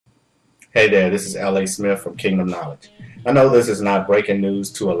Hey there, this is L.A. Smith from Kingdom Knowledge. I know this is not breaking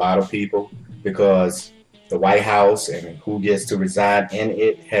news to a lot of people because the White House and who gets to reside in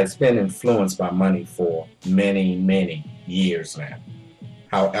it has been influenced by money for many, many years now.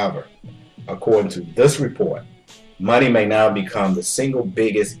 However, according to this report, money may now become the single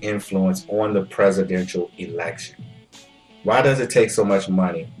biggest influence on the presidential election. Why does it take so much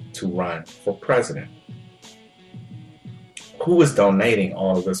money to run for president? Who is donating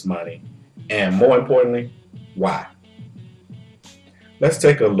all of this money? And more importantly, why? Let's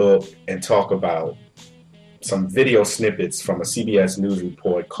take a look and talk about some video snippets from a CBS News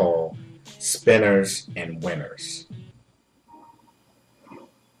report called Spinners and Winners.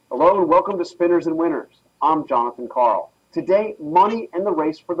 Hello and welcome to Spinners and Winners. I'm Jonathan Carl. Today, money and the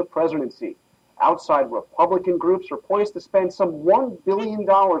race for the presidency. Outside Republican groups are poised to spend some $1 billion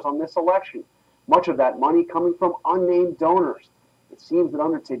on this election, much of that money coming from unnamed donors. It seems that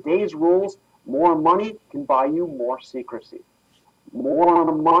under today's rules, more money can buy you more secrecy.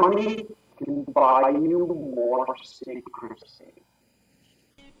 More money can buy you more secrecy.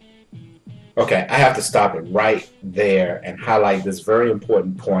 Okay, I have to stop it right there and highlight this very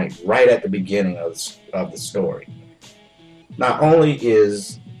important point right at the beginning of the story. Not only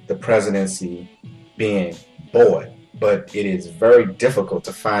is the presidency being bought, but it is very difficult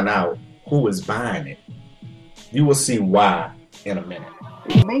to find out who is buying it. You will see why in a minute.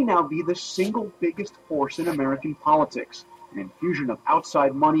 It may now be the single biggest force in American politics, an infusion of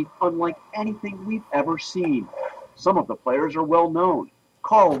outside money unlike anything we've ever seen. Some of the players are well known.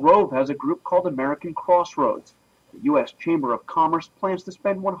 Karl Rove has a group called American Crossroads. The U.S. Chamber of Commerce plans to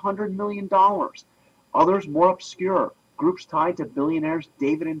spend $100 million. Others more obscure, groups tied to billionaires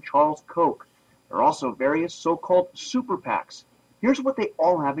David and Charles Koch. There are also various so-called super PACs. Here's what they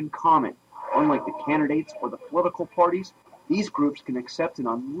all have in common. Unlike the candidates or the political parties, these groups can accept an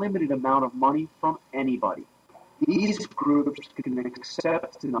unlimited amount of money from anybody. These groups can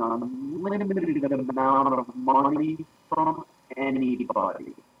accept an unlimited amount of money from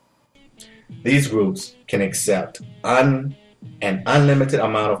anybody. These groups can accept an unlimited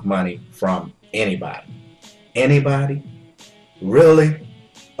amount of money from anybody. Anybody? Really?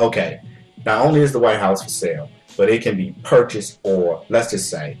 Okay, not only is the White House for sale, but it can be purchased or, let's just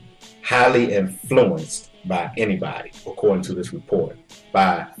say, highly influenced by anybody, according to this report,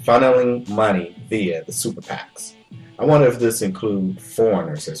 by funneling money via the super PACs. I wonder if this includes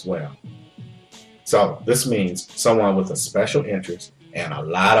foreigners as well. So this means someone with a special interest and a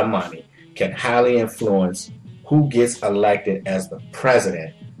lot of money can highly influence who gets elected as the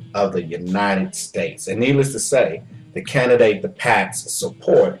president of the United States. And needless to say, the candidate the PACs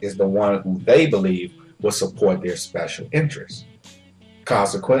support is the one who they believe will support their special interests.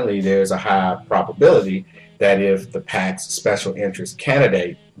 Consequently, there's a high probability that if the PAC's special interest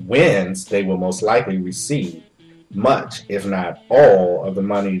candidate wins, they will most likely receive much, if not all, of the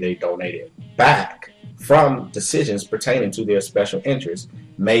money they donated back from decisions pertaining to their special interests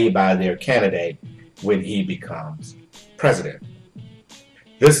made by their candidate when he becomes president.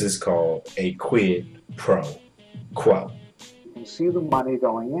 This is called a quid pro quo. You can see the money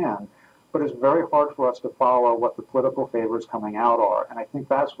going in, but it's very hard for us to follow what the political favors coming out are. And I think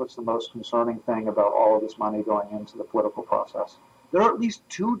that's what's the most concerning thing about all of this money going into the political process. There are at least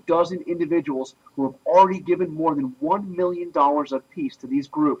 24 individuals who have already given more than $1 million apiece to these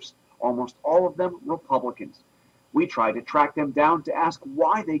groups, almost all of them Republicans. We tried to track them down to ask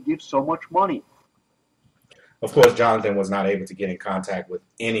why they give so much money. Of course, Jonathan was not able to get in contact with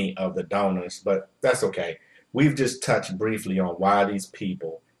any of the donors, but that's okay. We've just touched briefly on why these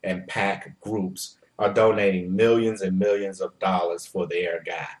people and PAC groups are donating millions and millions of dollars for their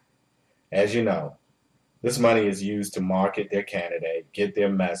guy. As you know, this money is used to market their candidate, get their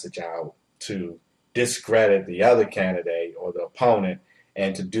message out, to discredit the other candidate or the opponent,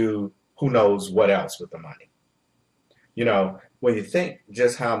 and to do who knows what else with the money. You know, when you think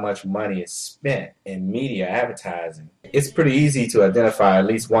just how much money is spent in media advertising, it's pretty easy to identify at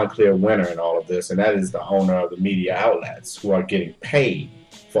least one clear winner in all of this, and that is the owner of the media outlets who are getting paid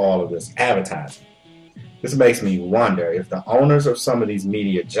for all of this advertising. This makes me wonder if the owners of some of these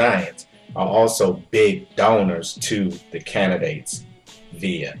media giants are also big donors to the candidates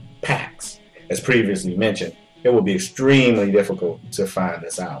via PACs. As previously mentioned, it will be extremely difficult to find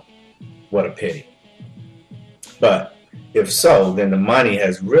this out. What a pity. But if so, then the money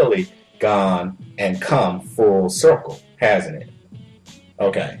has really gone and come full circle, hasn't it?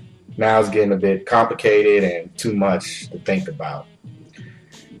 Okay, now it's getting a bit complicated and too much to think about.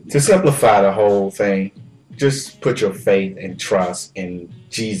 To simplify the whole thing, just put your faith and trust in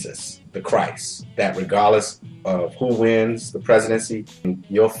Jesus. the Christ, that regardless of who wins the presidency,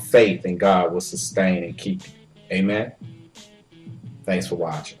 your faith in God will sustain and keep you. Amen. Thanks for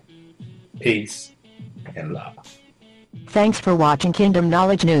watching. Peace and love. Thanks for watching Kingdom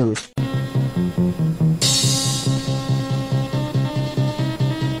Knowledge News.